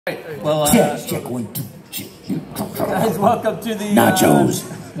Well, check 1, 2, check. Guys, welcome to the nachos.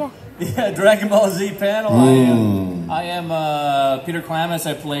 Dragon Ball Z panel. I am Peter Klamas.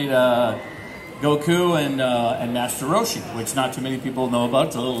 I played Goku and Master Roshi, which not too many people know about.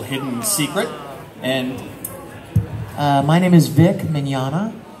 It's a little hidden secret. And my name is Vic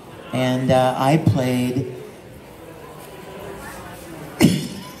Mignogna, and I played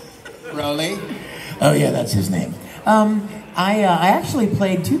Broly. Oh yeah, that's his name. I actually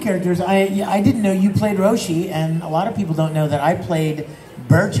played two characters. I didn't know you played Roshi, and a lot of people don't know that I played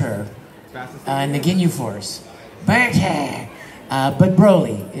Berter in the Ginyu Force. Berter! But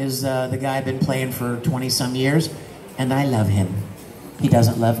Broly is the guy I've been playing for 20-some years, and I love him. He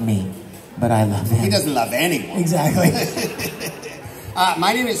doesn't love me, but I love him. He doesn't love anyone. Exactly.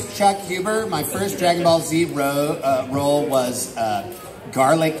 My name is Chuck Huber. My first Dragon Ball Z role was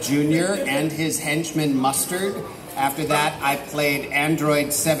Garlic Jr. and his henchman Mustard. After that, I played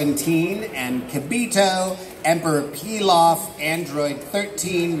Android 17 and Kibito, Emperor Pilaf, Android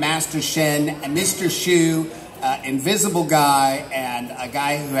 13, Master Shen, Mr. Shu, Invisible Guy, and a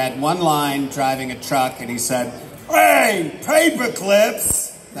guy who had one line driving a truck, and he said, "Hey, paper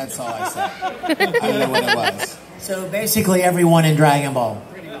clips!" That's all I said. I don't know what it was. So basically everyone in Dragon Ball,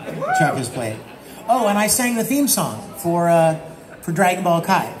 Chuck has played. Oh, and I sang the theme song for Dragon Ball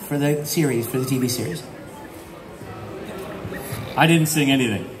Kai, for the series, for the TV series. I didn't sing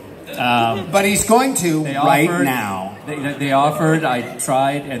anything. But he's going to right now. They offered, I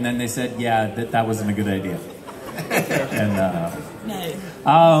tried, and then they said, yeah, that wasn't a good idea.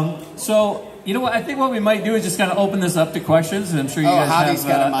 So, you know what, I think what we might do is just kind of open this up to questions, and I'm sure you guys Javi's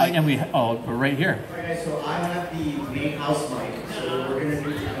have... got a mic. And we're right here. Okay, so I have the main house mic, so we're going to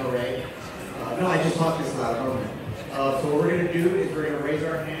do conroe. No, I just talked this loud. So what we're going to do is we're going to raise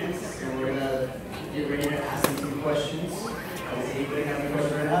our hands, and we're going to get ready to ask them some questions. Does anybody have any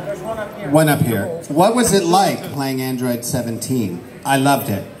questions right now? There's one up here. One up here. What was it like playing Android 17? I loved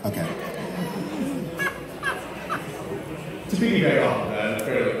it. Okay. To piggyback off of that, a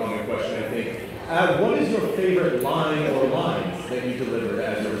fairly common question, I think. What is your favorite line or lines that you delivered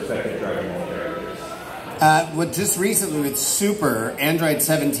as your respective Dragon Ball characters? Well, just recently with Super, Android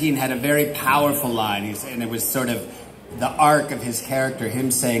 17 had a very powerful line, and it was sort of the arc of his character,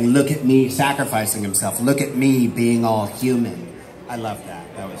 him saying, "Look at me," sacrificing himself. "Look at me being all human." I loved that.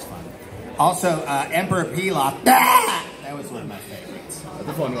 That was fun. Also, Emperor Pilaf. That was one of my favorites. That's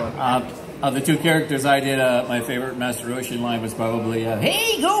a fun one. Of the two characters I did, my favorite Master Roshi line was probably,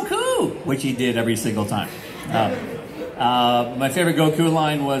 "Hey, Goku!" which he did every single time. My favorite Goku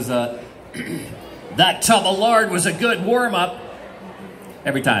line was, "That tub of lard was a good warm-up."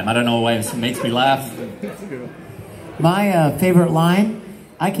 Every time. I don't know why it makes me laugh. My favorite line,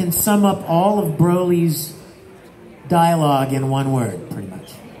 I can sum up all of Broly's dialogue in one word, pretty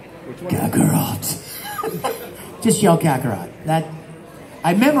much. Kakarot. Just yell Kakarot.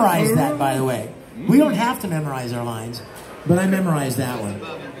 I memorized that, by the way. We don't have to memorize our lines, but I memorized that one.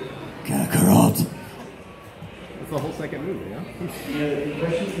 Kakarot. That's the whole second movie, yeah? Any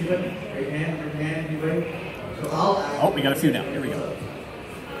questions? Anybody? Right hand, you ready? So I'll ask. Oh, we got a few now. Here we go.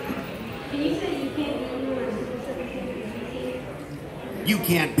 Can you say you can't beat me when I'm Super 17? You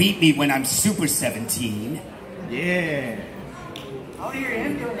can't beat me when I'm Super 17. Yeah. I want to hear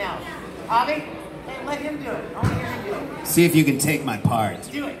him do it now. Javi, hey, let him do it. I want to hear him do it. See if you can take my part.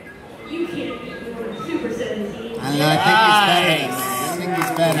 Do it. You can't beat me when I'm Super 17. I know, I think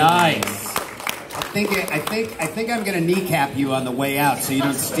he's better. Nice. I think I'm gonna kneecap you on the way out so you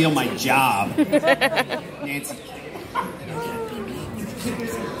don't steal my job. Nancy.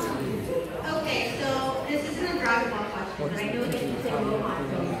 Okay, so this isn't a Dragon Ball question, but I know that you say Rohan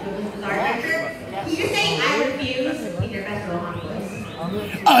from JoJo's Bizarre Adventure. Can you say "I refuse" in your best Rohan voice?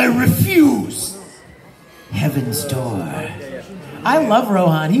 I refuse. Heaven's Door. I love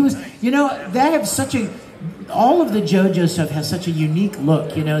Rohan. He was, that have such a, all of the JoJo stuff has such a unique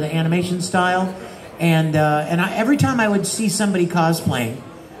look, the animation style. And every time I would see somebody cosplaying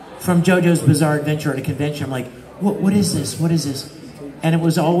from JoJo's Bizarre Adventure at a convention, I'm like, what is this? What is this? And it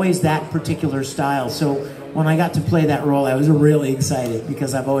was always that particular style. So when I got to play that role, I was really excited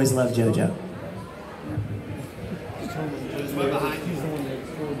because I've always loved JoJo.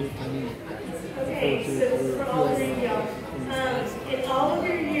 Okay, so for all of you, in all of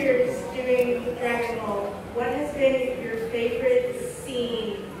your years doing Dragon Ball, what has been your favorite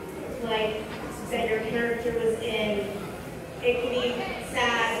scene, like, that your character was in? It could be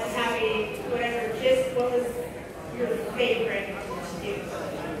sad, happy, whatever. Just what was your favorite to do?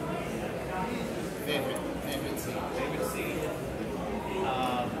 Favorite scene.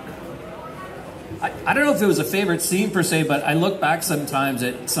 I don't know if it was a favorite scene per se, but I look back sometimes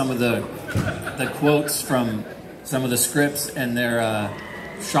at some of the quotes from some of the scripts, and they're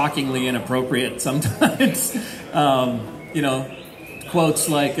shockingly inappropriate sometimes. You know, quotes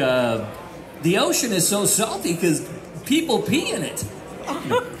like, "The ocean is so salty because people pee in it."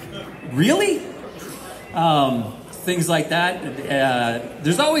 Really? Things like that.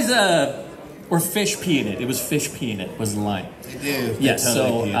 There's always or fish pee in it. It was fish pee in it was the line. They do. Yes, They so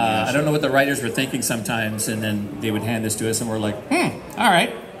totally pee in the ocean. I don't know what the writers were thinking sometimes, and then they would hand this to us, and we're like, all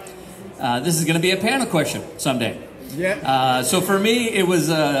right, this is going to be a panel question someday. Yeah. So for me, it was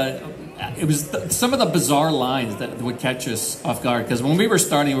some of the bizarre lines that would catch us off guard, because when we were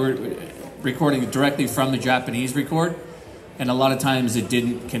starting, we were recording directly from the Japanese record, and a lot of times it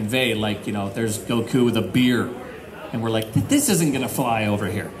didn't convey, like, you know, there's Goku with a beer, and we're like, this isn't going to fly over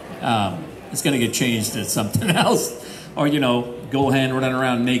here. It's going to get changed to something else. Or, you know, Gohan running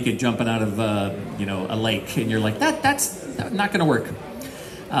around naked, jumping out of, you know, a lake. And you're like, that's not going to work.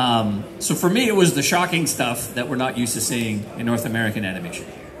 So for me, it was the shocking stuff that we're not used to seeing in North American animation.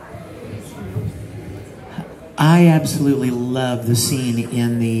 I absolutely love the scene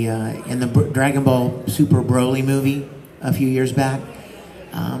in the Dragon Ball Super Broly movie a few years back.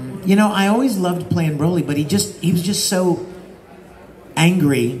 You know, I always loved playing Broly, but he was just so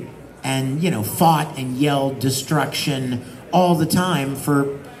angry and, you know, fought and yelled destruction all the time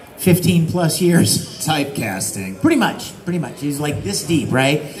for 15 plus years. Typecasting. Pretty much. He's like this deep,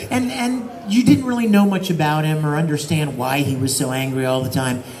 right? And you didn't really know much about him or understand why he was so angry all the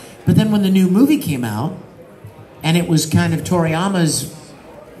time. But then when the new movie came out, and it was kind of Toriyama's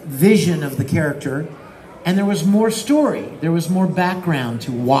vision of the character, and there was more story, there was more background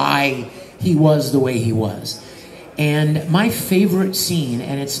to why he was the way he was. And my favorite scene,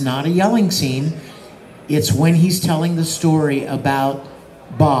 and it's not a yelling scene, it's when he's telling the story about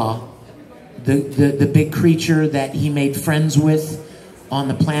Ba, the big creature that he made friends with on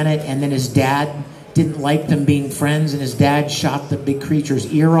the planet, and then his dad didn't like them being friends, and his dad shot the big creature's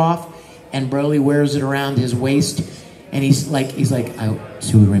ear off, and Broly wears it around his waist, and he's like, I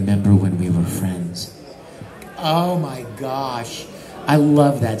do remember when we were friends. Oh my gosh, I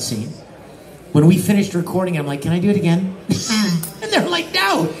love that scene. When we finished recording, I'm like, can I do it again? And they're like,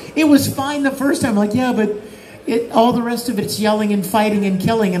 no, it was fine the first time. I'm like, yeah, but all the rest of it's yelling and fighting and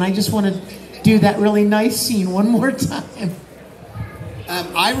killing, and I just want to do that really nice scene one more time.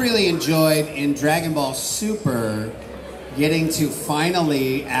 I really enjoyed in Dragon Ball Super getting to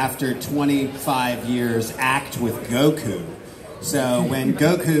finally, after 25 years, act with Goku. So when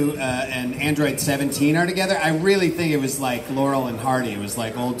Goku and Android 17 are together, I really think it was like Laurel and Hardy. It was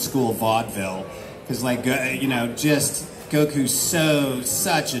like old school vaudeville. Because, like, you know, just Goku's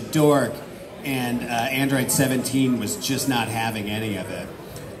such a dork, and Android 17 was just not having any of it.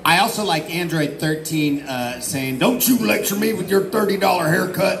 I also like Android 13 saying, "Don't you lecture me with your $30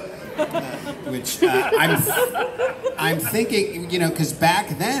 haircut," which I'm thinking, you know, because back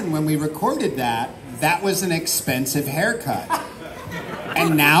then when we recorded that was an expensive haircut.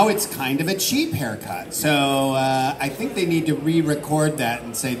 And now it's kind of a cheap haircut. So I think they need to re-record that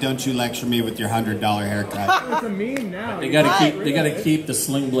and say, "Don't you lecture me with your $100 haircut." It's a meme now. They gotta keep the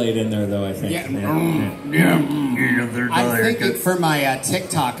sling blade in there, though, I think. I'm thinking for my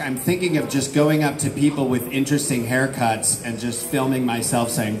TikTok, I'm thinking of just going up to people with interesting haircuts and just filming myself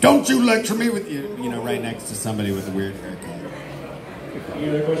saying, "Don't you lecture me with you know, right next to somebody with a weird haircut. Any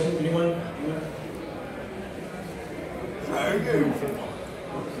other questions? Anyone?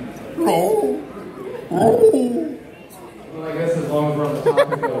 Well, I guess as long as we're on the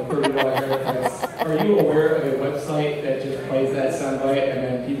topic of $30 haircuts, are you aware of a website that just plays that soundbite and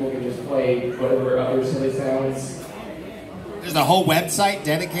then people can just play whatever other silly sounds? There's a whole website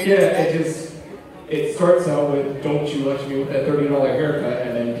dedicated Yeah, to that? it starts out with "Don't you lecture me with that $30 haircut,"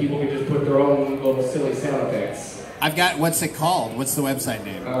 and then people can just put their own little silly sound effects. I've got, what's it called? What's the website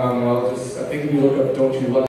name? I think if you look up "Don't you lecture